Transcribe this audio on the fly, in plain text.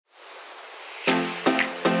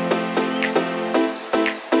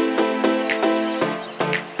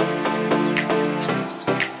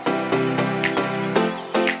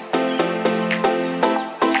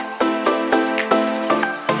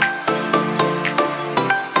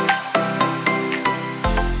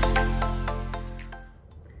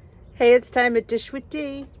Hey, it's time at Dish with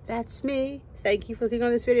D. That's me. Thank you for clicking on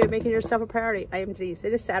this video and making yourself a priority. I am Denise.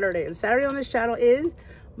 It is Saturday, and Saturday on this channel is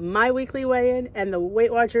my weekly weigh-in and the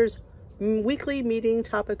Weight Watchers weekly meeting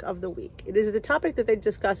topic of the week. It is the topic that they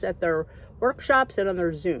discuss at their workshops and on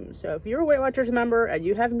their Zooms. So if you're a Weight Watchers member and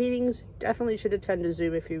you have meetings, definitely should attend a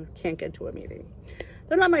Zoom if you can't get to a meeting.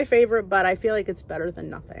 They're not my favorite, but I feel like it's better than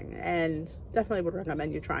nothing, and definitely would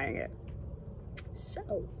recommend you trying it.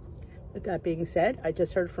 So, with that being said, I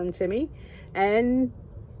just heard from Timmy and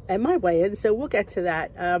my weigh-in, so we'll get to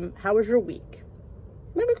that. How was your week?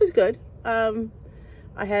 My week was good.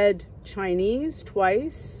 I had Chinese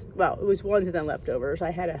twice. Well, it was once and then leftovers.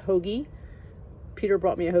 I had a hoagie. Peter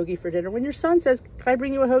brought me a hoagie for dinner. When your son says, "Can I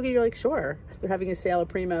bring you a hoagie?" You're like, sure. They're having a sale at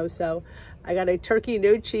Primo. So I got a turkey,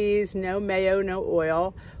 no cheese, no mayo, no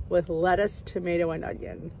oil, with lettuce, tomato, and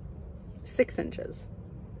onion. 6 inches.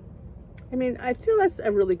 I mean, I feel that's a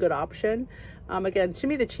really good option. Again, to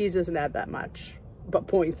me, the cheese doesn't add that much, but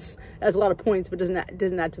points. It has a lot of points, but doesn't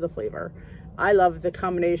add to the flavor. I love the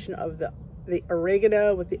combination of the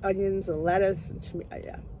oregano with the onions and lettuce. And to me,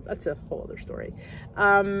 yeah, that's a whole other story.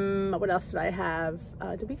 What else did I have?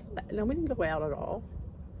 No, we didn't go out at all.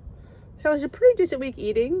 So it was a pretty decent week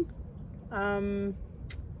eating. You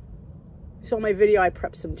saw my video, I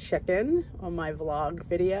prepped some chicken on my vlog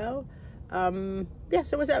video. Yeah,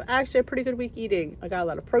 so it was actually a pretty good week eating. I got a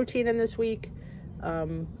lot of protein in this week.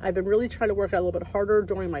 I've been really trying to work out a little bit harder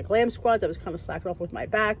during my glam squads. I was kind of slacking off with my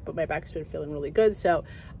back, but my back's been feeling really good. So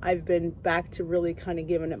I've been back to really kind of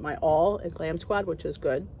giving it my all at glam squad, which is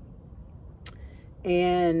good.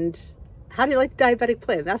 And how do you like the diabetic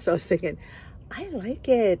plan? That's what I was thinking. I like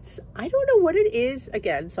it. I don't know what it is.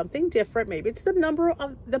 Again, something different. Maybe it's the number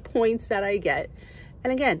of the points that I get.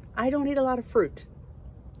 And again, I don't eat a lot of fruit.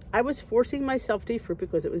 I was forcing myself to eat fruit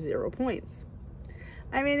because it was 0 points.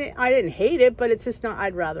 I mean, I didn't hate it, but it's just not,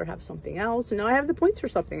 I'd rather have something else. Now I have the points for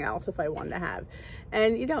something else if I wanted to have.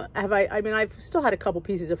 And you know, I mean, I've still had a couple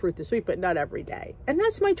pieces of fruit this week, but not every day. And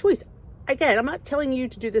that's my choice. Again, I'm not telling you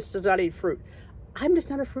to do this to not eat fruit. I'm just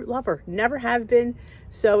not a fruit lover. Never have been.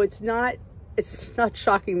 So it's not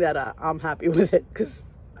shocking that I'm happy with it, because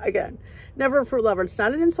again, never a fruit lover. It's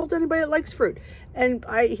not an insult to anybody that likes fruit. And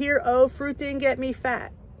I hear, oh, fruit didn't get me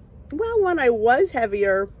fat. Well, when I was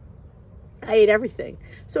heavier, I ate everything.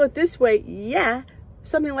 So at this weight, yeah,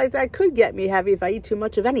 something like that could get me heavy if I eat too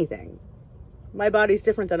much of anything. My body's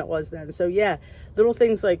different than it was then. So yeah, little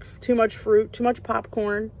things like too much fruit, too much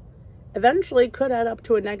popcorn, eventually could add up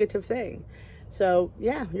to a negative thing. So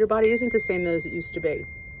yeah, your body isn't the same as it used to be.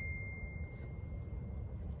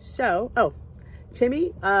 So, oh,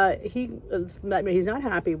 Timmy, he's not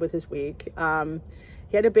happy with his week.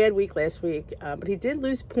 He had a bad week last week, but he did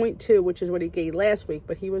lose 0.2, which is what he gained last week,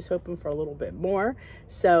 but he was hoping for a little bit more.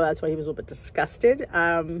 So that's why he was a little bit disgusted.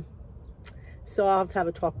 So I'll have to have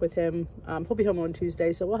a talk with him. He'll be home on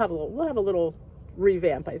Tuesday, so we'll have a little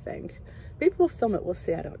revamp, I think. Maybe we'll film it. We'll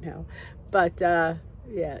see. I don't know. But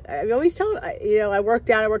yeah, I always tell him, you know, I worked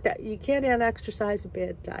out. You can't add exercise a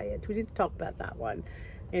bad diet. We need to talk about that one,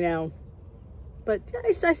 you know. But yeah,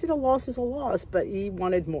 I said a loss is a loss, but he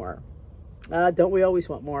wanted more. Don't we always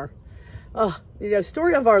want more? Oh, you know,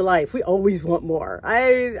 story of our life. We always want more.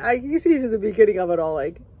 I guess he's in the beginning of it all.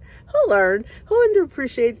 Like, he'll learn. He'll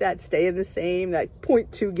underappreciate that staying the same, that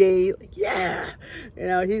 0.2 gain. Like, yeah, you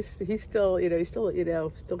know, he's still, you know,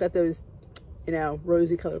 still got those, you know,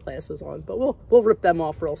 rosy colored glasses on. But we'll rip them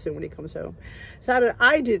off real soon when he comes home. So how did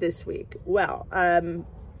I do this week? Well,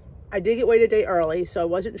 I did get weighed a day early, so I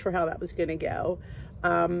wasn't sure how that was going to go.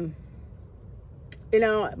 You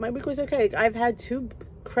know, my week was okay. I've had 2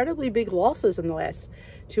 incredibly big losses in the last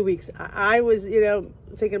 2 weeks. I was, you know,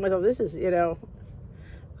 thinking to myself, this is, you know,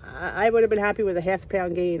 I would have been happy with a ½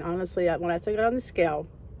 pound gain. Honestly, when I took it on the scale,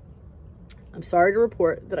 I'm sorry to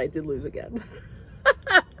report that I did lose again.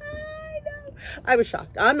 I know. I was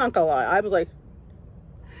shocked. I'm not gonna lie. I was like,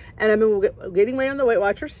 and I've been getting weight on the Weight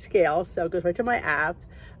Watchers scale, so it goes right to my app.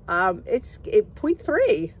 It's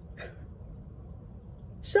 0.3.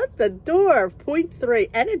 Shut the door,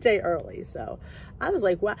 0.3, and a day early. So I was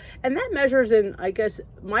like, wow. And that measures in, I guess,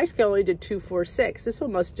 my scale only did 2, 4, 6. This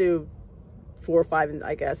one must do 4, 5,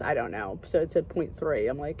 I guess. I don't know. So it's at 0.3.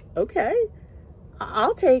 I'm like, okay,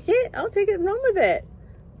 I'll take it. I'll take it and run with it.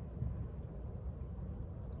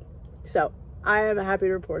 So I am happy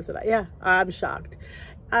to report that. Yeah, I'm shocked.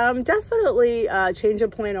 Definitely change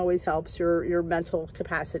of plan always helps your mental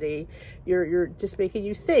capacity. You're just making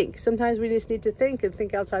you think. Sometimes we just need to think and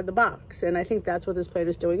think outside the box. And I think that's what this plan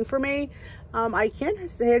is doing for me. I can't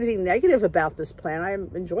say anything negative about this plan. I'm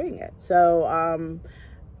enjoying it. So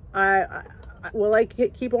will I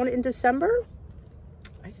keep on it in December?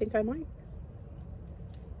 I think I might.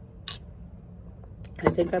 I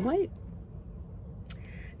think I might.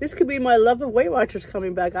 This could be my love of Weight Watchers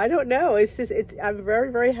coming back. I don't know. It's just, I'm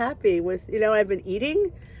very, very happy with, you know, I've been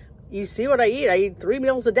eating. You see what I eat. I eat 3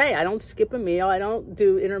 meals a day. I don't skip a meal. I don't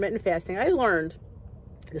do intermittent fasting. I learned,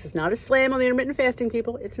 this is not a slam on the intermittent fasting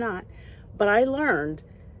people. It's not. But I learned,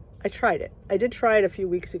 I tried it. I did try it a few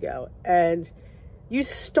weeks ago. And you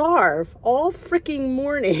starve all freaking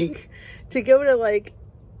morning to go to like,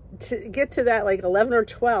 to get to that like 11 or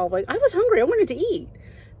 12. Like, I was hungry. I wanted to eat.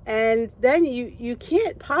 And then you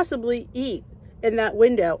can't possibly eat in that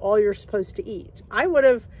window all you're supposed to eat. I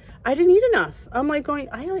didn't eat enough. I'm like going,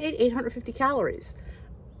 I only ate 850 calories.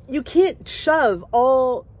 You can't shove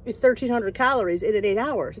all 1,300 calories in 8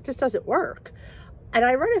 hours. It just doesn't work. And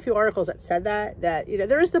I read a few articles that said that, you know,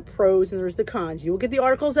 there's the pros and there's the cons. You will get the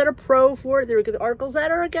articles that are pro for it. There will get the articles that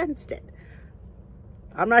are against it.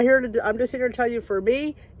 I'm just here to tell you, for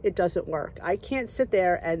me, it doesn't work. I can't sit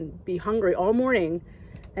there and be hungry all morning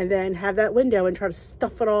and then have that window and try to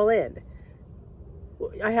stuff it all in.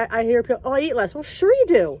 I hear people, oh, I eat less. Well, sure you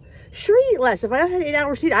do. Sure you eat less. If I had 8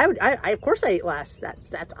 hours to eat, of course I eat less.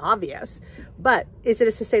 That's obvious. But is it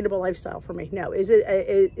a sustainable lifestyle for me? No. Is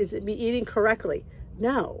it me eating correctly?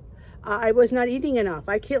 No. I was not eating enough.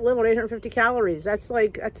 I can't live on 850 calories. That's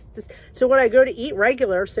just, so when I go to eat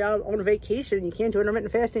regular, say I'm on a vacation, you can't do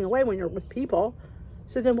intermittent fasting away when you're with people.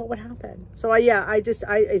 So then what would happen? So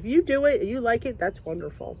if you do it, you like it, that's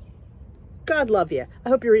wonderful. God love you. I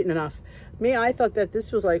hope you're eating enough. Me, I thought that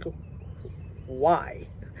this was like, why?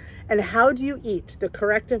 And how do you eat the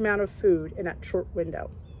correct amount of food in that short window?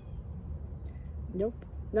 Nope,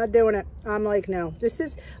 not doing it. I'm like, no,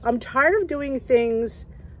 I'm tired of doing things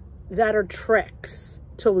that are tricks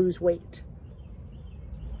to lose weight.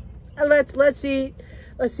 And let's eat,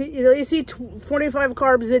 you know, you eat 25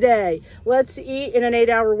 carbs a day. Let's eat in an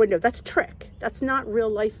 8-hour window. That's a trick. That's not real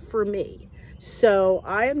life for me. So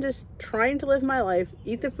I am just trying to live my life,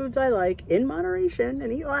 eat the foods I like in moderation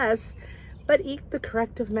and eat less, but eat the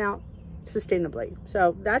correct amount sustainably.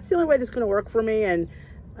 So that's the only way that's going to work for me, and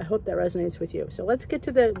I hope that resonates with you. So let's get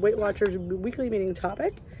to the Weight Watchers weekly meeting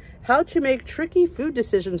topic: how to make tricky food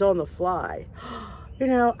decisions on the fly. You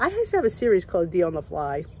know, I used to have a series called D on the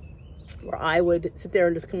Fly, where I would sit there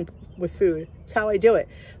and just come with food. It's how I do it.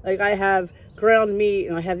 Like, I have ground meat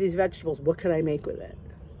and I have these vegetables. What can I make with it?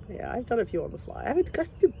 Yeah, I've done a few on the fly. I haven't got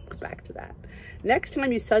to go back to that. Next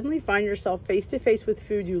time you suddenly find yourself face to face with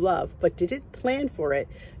food you love but didn't plan for it,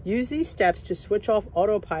 use these steps to switch off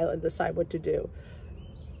autopilot and decide what to do.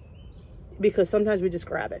 Because sometimes we just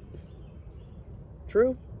grab it.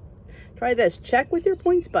 True? Try this. Check with your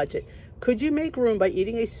points budget. Could you make room by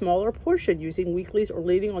eating a smaller portion using weeklies or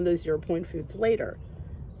leaning on those 0-point foods later?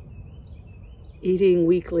 Eating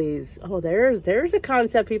weeklies. Oh, there's a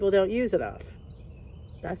concept people don't use enough.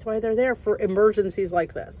 That's why they're there, for emergencies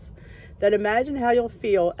like this. Then imagine how you'll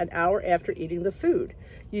feel an hour after eating the food.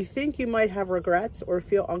 You think you might have regrets or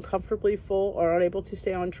feel uncomfortably full or unable to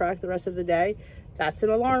stay on track the rest of the day? That's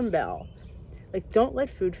an alarm bell. Like, don't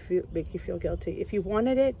let food make you feel guilty. If you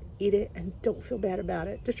wanted it, eat it, and don't feel bad about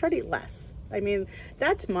it. Just try to eat less. I mean,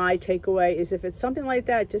 that's my takeaway, is if it's something like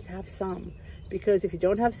that, just have some. Because if you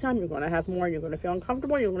don't have some, you're going to have more, and you're going to feel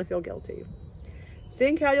uncomfortable, and you're going to feel guilty.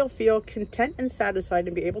 Think how you'll feel content and satisfied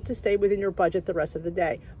and be able to stay within your budget the rest of the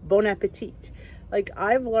day. Bon appetit. Like,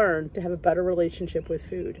 I've learned to have a better relationship with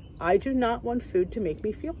food. I do not want food to make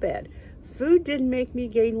me feel bad. Food didn't make me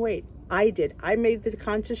gain weight. I did. I made the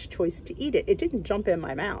conscious choice to eat it. It didn't jump in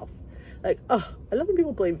my mouth. Like, oh, I love when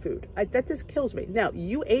people blame food. That just kills me. No,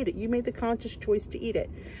 you ate it. You made the conscious choice to eat it.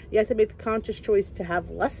 You have to make the conscious choice to have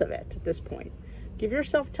less of it at this point. Give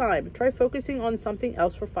yourself time. Try focusing on something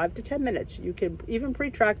else for 5 to 10 minutes. You can even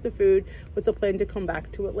pre-track the food with a plan to come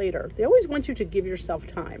back to it later. They always want you to give yourself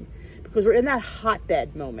time, because we're in that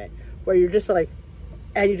hotbed moment where you're just like,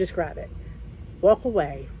 and you just grab it. Walk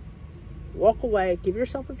away. Walk away. Give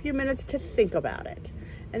yourself a few minutes to think about it.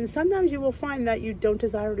 And sometimes you will find that you don't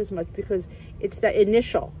desire it as much because it's that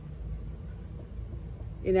initial.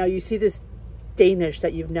 You know, you see this Danish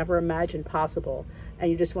that you've never imagined possible, and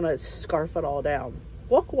you just want to scarf it all down.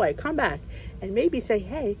 Walk away, come back, and maybe say,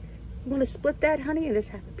 hey, you want to split that, honey, and just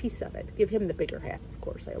have a piece of it. Give him the bigger half, of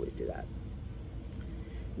course. I always do that.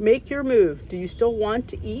 Make your move. Do you still want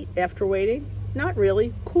to eat after waiting? Not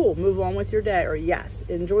really. Cool, move on with your day. Or yes,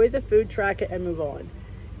 enjoy the food, track it, and move on.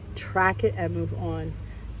 Track it and move on.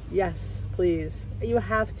 Yes, please. You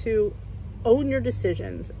have to own your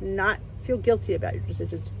decisions, not feel guilty about your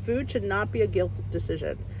decisions. Food should not be a guilt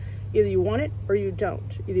decision. Either you want it or you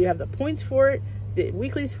don't. Either you have the points for it,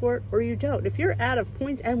 weeklies for it or you don't. If you're out of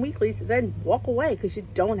points and weeklies, then walk away because you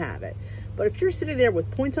don't have it. But if you're sitting there with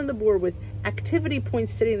points on the board, with activity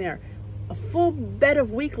points sitting there, a full bed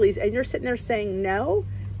of weeklies, and you're sitting there saying no,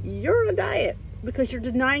 you're on a diet because you're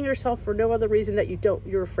denying yourself for no other reason that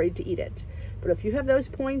you're afraid to eat it. But if you have those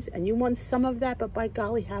points and you want some of that, but by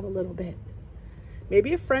golly, have a little bit.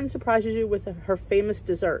 Maybe a friend surprises you with her famous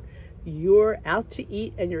dessert. You're out to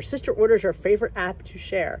eat and your sister orders her favorite app to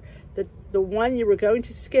share. The one you were going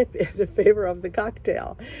to skip in favor of the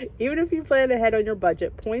cocktail. Even if you plan ahead on your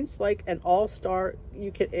budget, points like an all-star,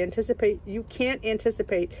 you can't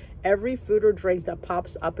anticipate every food or drink that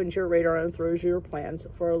pops up into your radar and throws your plans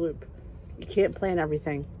for a loop. You can't plan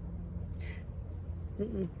everything.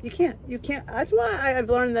 You can't. That's why I've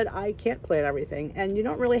learned that I can't plan everything, and you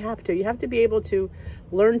don't really have to. You have to be able to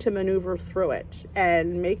learn to maneuver through it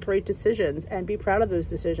and make great decisions and be proud of those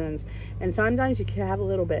decisions. And sometimes you can have a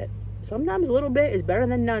little bit. Sometimes a little bit is better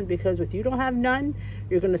than none, because if you don't have none,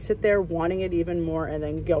 you're going to sit there wanting it even more and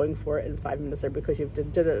then going for it in 5 minutes there because you've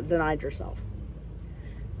denied yourself.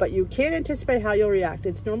 But you can't anticipate how you'll react.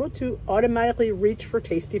 It's normal to automatically reach for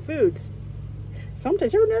tasty foods.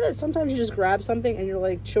 Sometimes, you ever know that? Sometimes you just grab something and you're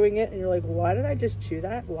like chewing it and you're like, why did I just chew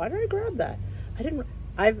that? Why did I grab that?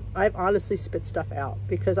 I've honestly spit stuff out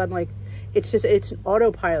because I'm like, it's an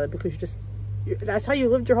autopilot because that's how you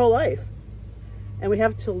lived your whole life. And we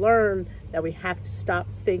have to learn that we have to stop,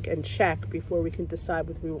 think, and check before we can decide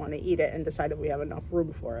whether we want to eat it and decide if we have enough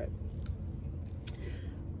room for it.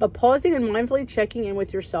 But pausing and mindfully checking in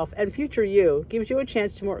with yourself and future you gives you a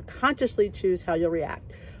chance to more consciously choose how you'll react.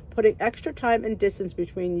 Putting extra time and distance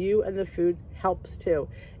between you and the food helps too.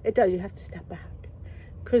 It does. You have to step back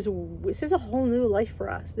because this is a whole new life for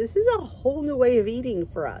us. This is a whole new way of eating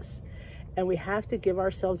for us. And we have to give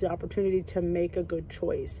ourselves the opportunity to make a good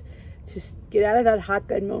choice, to get out of that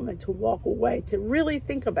hotbed moment, to walk away, to really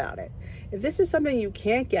think about it. If this is something you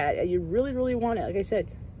can't get and you really, really want it, like I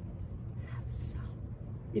said, have some.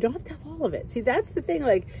 You don't have to have all of it. See, that's the thing,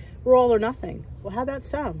 like we're all or nothing. Well, how about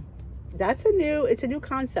some? It's a new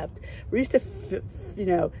concept. We're used to,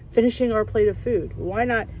 finishing our plate of food. Why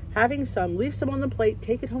not having some, leave some on the plate,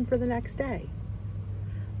 take it home for the next day?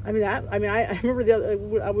 I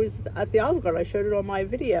remember I was at the Olive Garden. I showed it on my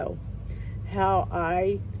video how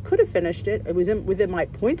I could have finished it. It was within my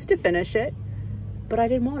points to finish it, but I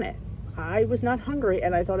didn't want it. I was not hungry,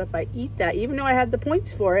 and I thought if I eat that, even though I had the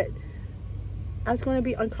points for it, I was going to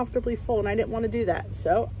be uncomfortably full, and I didn't want to do that.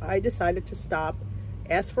 So I decided to stop,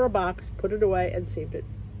 asked for a box, put it away, and saved it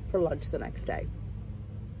for lunch the next day.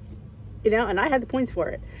 And I had the points for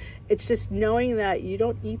it. It's just knowing that you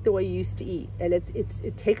don't eat the way you used to eat. And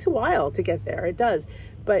it takes a while to get there. It does.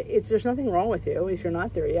 But there's nothing wrong with you if you're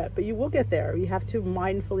not there yet. But you will get there. You have to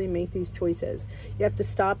mindfully make these choices. You have to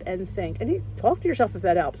stop and think. And you talk to yourself if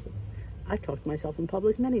that helps. I've talked to myself in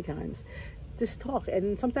public many times. Just talk.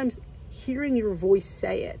 And sometimes hearing your voice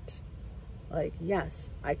say it. Like, yes,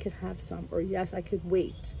 I could have some, or yes, I could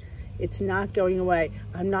wait. It's not going away.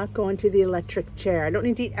 I'm not going to the electric chair. I don't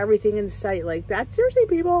need to eat everything in sight. Like that, seriously,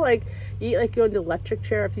 people eat like going to the electric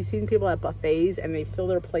chair. If you've seen people at buffets and they fill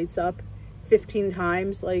their plates up 15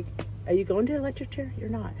 times, like, are you going to the electric chair? You're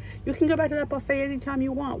not. You can go back to that buffet anytime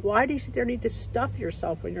you want. Why do you sit there and need to stuff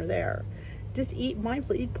yourself when you're there? Just eat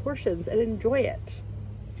mindfully, eat portions and enjoy it.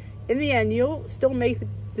 In the end, you'll still make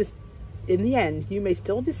this. In the end, you may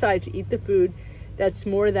still decide to eat the food that's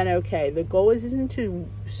more than okay. The goal isn't to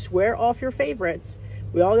swear off your favorites.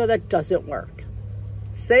 We all know that doesn't work.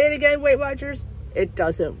 Say it again, Weight Watchers. It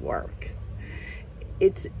doesn't work.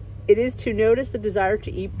 It is to notice the desire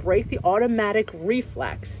to eat, break the automatic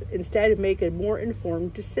reflex, instead make a more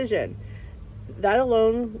informed decision. That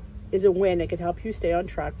alone is a win. It can help you stay on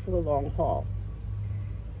track for the long haul.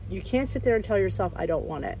 You can't sit there and tell yourself, I don't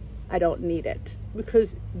want it. I don't need it,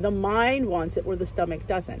 because the mind wants it where the stomach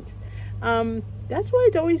doesn't. That's why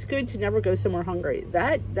it's always good to never go somewhere hungry.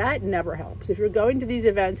 That never helps. If you're going to these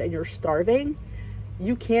events and you're starving,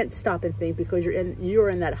 you can't stop and think because you're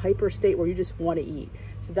in that hyper state where you just want to eat.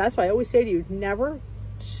 So that's why I always say to you, never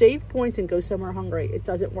save points and go somewhere hungry. It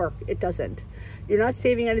doesn't work. It doesn't. You're not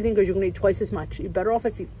saving anything because you're going to eat twice as much. You're better off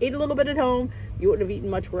if you ate a little bit at home. You wouldn't have eaten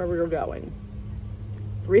much wherever you're going.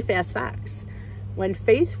 3 fast facts. When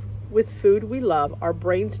faced with food we love, our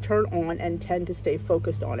brains turn on and tend to stay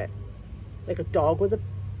focused on it. Like a dog with a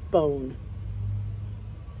bone.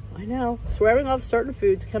 I know. Swearing off certain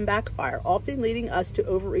foods can backfire, often leading us to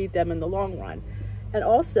overeat them in the long run. And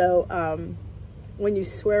also, when you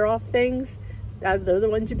swear off things, they're the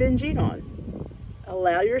ones you binge eat on.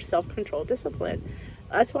 Allow your self-control discipline.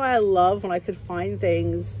 That's why I love when I could find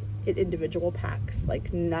things in individual packs,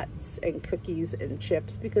 like nuts and cookies and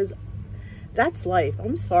chips, because that's life.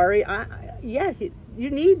 I'm sorry. Yeah, you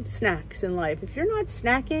need snacks in life. If you're not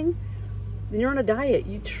snacking, then you're on a diet.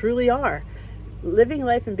 You truly are. Living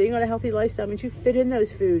life and being on a healthy lifestyle means you fit in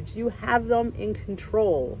those foods. You have them in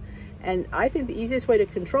control. And I think the easiest way to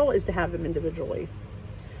control is to have them individually.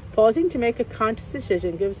 Pausing to make a conscious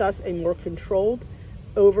decision gives us a more controlled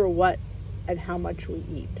over what and how much we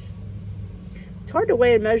eat. It's hard to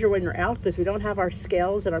weigh and measure when you're out because we don't have our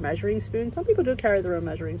scales and our measuring spoons. Some people do carry their own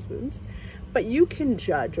measuring spoons, but you can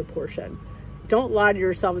judge a portion. Don't lie to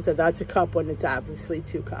yourself and say that's a cup when it's obviously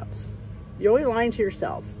 2 cups. You're only lying to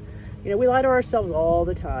yourself. You know, we lie to ourselves all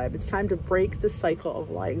the time. It's time to break the cycle of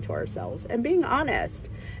lying to ourselves and being honest.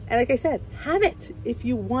 And like I said, have it. If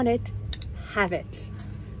you want it, have it.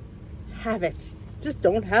 Have it. Just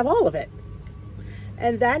don't have all of it.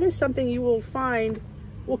 And that is something you will find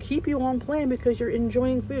will keep you on plan because you're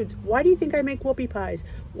enjoying foods. Why do you think I make whoopie pies?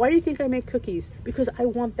 Why do you think I make cookies? Because I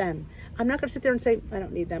want them. I'm not going to sit there and say, I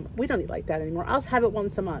don't need them. We don't eat like that anymore. I'll have it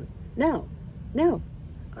once a month. No, no.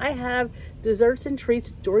 I have desserts and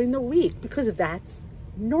treats during the week because that's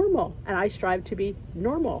normal. And I strive to be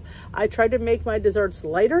normal. I try to make my desserts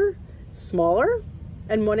lighter, smaller,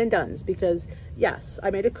 and one and dones because yes,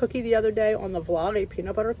 I made a cookie the other day on the vlog, a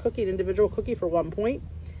peanut butter cookie, an individual cookie for 1 point.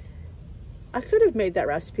 I could have made that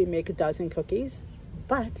recipe, make a dozen cookies,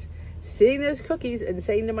 but seeing those cookies and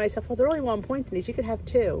saying to myself, well, they're only 1 point, Denise, you could have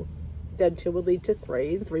 2. Then 2 would lead to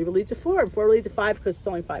 3, and 3 would lead to 4, and 4 would lead to 5 because it's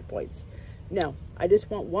only 5 points. No, I just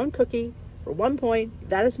want 1 cookie for 1 point.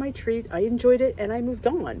 That is my treat. I enjoyed it, and I moved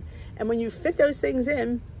on. And when you fit those things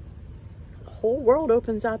in, the whole world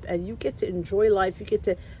opens up, and you get to enjoy life. You get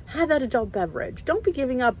to have that adult beverage. Don't be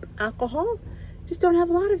giving up alcohol. Just don't have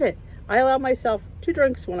a lot of it. I allow myself 2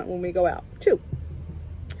 drinks when we go out. 2.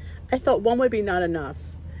 I thought 1 would be not enough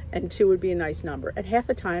and 2 would be a nice number. And half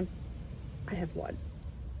the time, I have 1.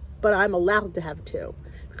 But I'm allowed to have 2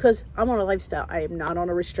 because I'm on a lifestyle. I am not on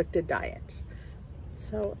a restricted diet.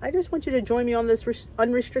 So I just want you to join me on this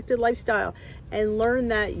unrestricted lifestyle and learn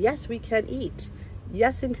that, yes, we can eat.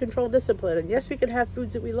 Yes, in controlled discipline. And yes, we can have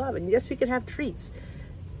foods that we love. And yes, we can have treats.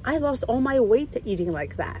 I lost all my weight to eating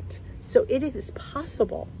like that. So it is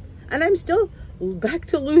possible. And I'm still back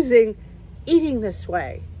to losing eating this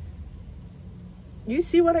way. You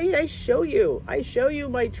see what I eat? I show you. I show you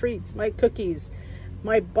my treats, my cookies,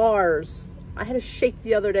 my bars. I had a shake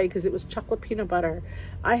the other day because it was chocolate peanut butter.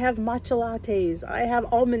 I have matcha lattes. I have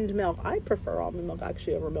almond milk. I prefer almond milk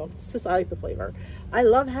actually over milk. It's just I like the flavor. I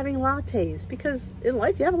love having lattes because in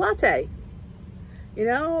life you have a latte. You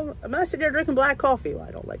know, I'm not sitting there drinking black coffee. Well,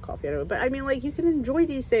 I don't like coffee anyway, but I mean, like, you can enjoy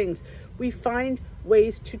these things. We find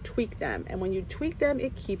ways to tweak them. And when you tweak them,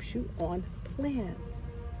 it keeps you on plan.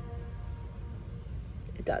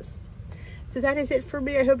 It does. So that is it for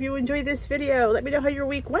me. I hope you enjoyed this video. Let me know how your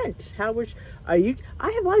week went. I have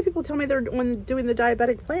a lot of people tell me they're doing the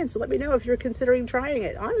diabetic plan. So let me know if you're considering trying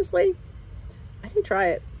it. Honestly, I think try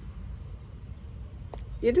it.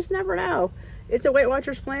 You just never know. It's a Weight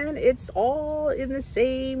Watchers plan. It's all in the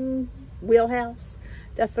same wheelhouse.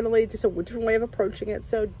 Definitely just a different way of approaching it.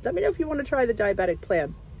 So let me know if you want to try the diabetic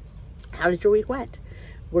plan. How did your week went?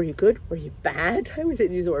 Were you good? Were you bad? I always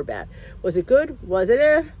use the word bad. Was it good? Was it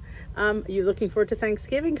Are you looking forward to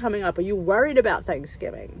Thanksgiving coming up? Are you worried about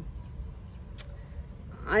Thanksgiving?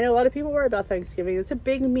 I know a lot of people worry about Thanksgiving. It's a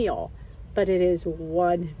big meal, but it is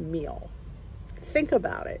one meal. Think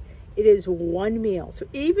about it. It is one meal. So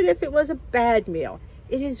even if it was a bad meal,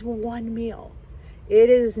 it is one meal. It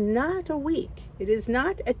is not a week. It is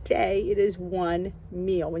not a day. It is one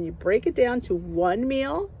meal. When you break it down to one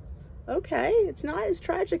meal, okay, it's not as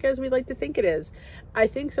tragic as we like to think it is. I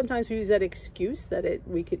think sometimes we use that excuse that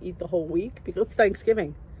we could eat the whole week because it's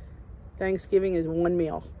Thanksgiving. Thanksgiving is one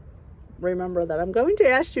meal. Remember that. I'm going to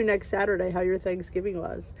ask you next Saturday how your Thanksgiving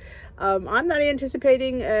was. I'm not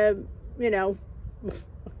anticipating,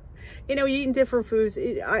 eating different foods.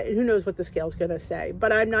 Who knows what the scale's going to say,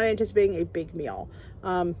 but I'm not anticipating a big meal.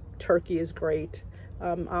 Turkey is great.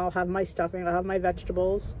 I'll have my stuffing. I'll have my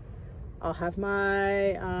vegetables. I'll have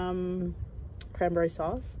my cranberry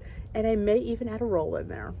sauce, and I may even add a roll in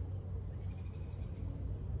there.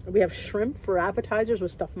 We have shrimp for appetizers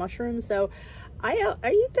with stuffed mushrooms. So I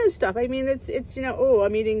eat those stuff. I mean, it's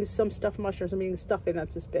I'm eating some stuffed mushrooms. I'm eating stuffing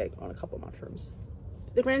that's this big on a couple of mushrooms.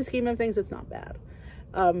 The grand scheme of things, it's not bad.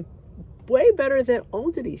 Way better than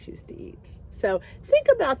old Denise used to eat. So think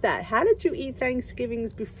about that. How did you eat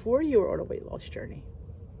Thanksgivings before you were on a weight loss journey?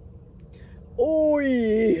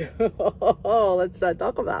 Let's not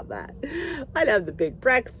talk about that. I'd have the big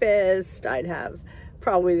breakfast. I'd have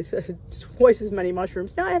probably twice as many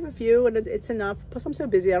mushrooms. Now I have a few and it's enough. Plus I'm so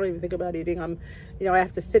busy I don't even think about eating. You know, I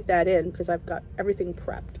have to fit that in because I've got everything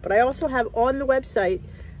prepped. But I also have on the website,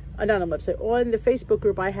 not on the website, on the Facebook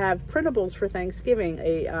group, I have printables for Thanksgiving,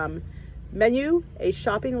 a menu, a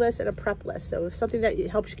shopping list, and a prep list. So if something that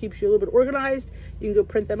helps keeps you a little bit organized, you can go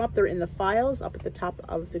print them up. They're in the files up at the top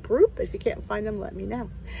of the group. If you can't find them, let me know.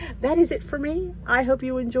 That is it for me. I hope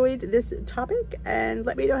you enjoyed this topic and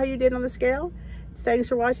let me know how you did on the scale. Thanks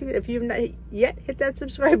for watching it. If you've not yet, hit that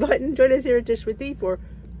subscribe button. Join us here at Dish with Dee for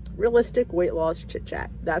realistic weight loss chit chat.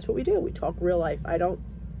 That's what we do. We talk real life. I don't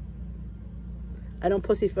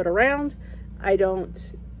pussyfoot around. I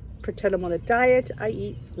don't pretend I'm on a diet. I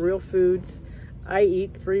eat real foods. I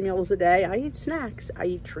eat 3 meals a day. I eat snacks. I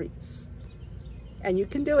eat treats. And you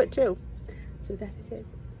can do it too. So that is it.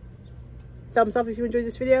 Thumbs up if you enjoyed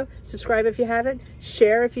this video. Subscribe if you haven't.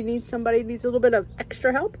 Share if you need somebody needs a little bit of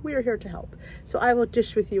extra help. We are here to help. So I will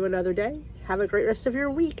dish with you another day. Have a great rest of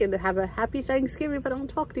your week and have a happy Thanksgiving if I don't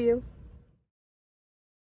talk to you.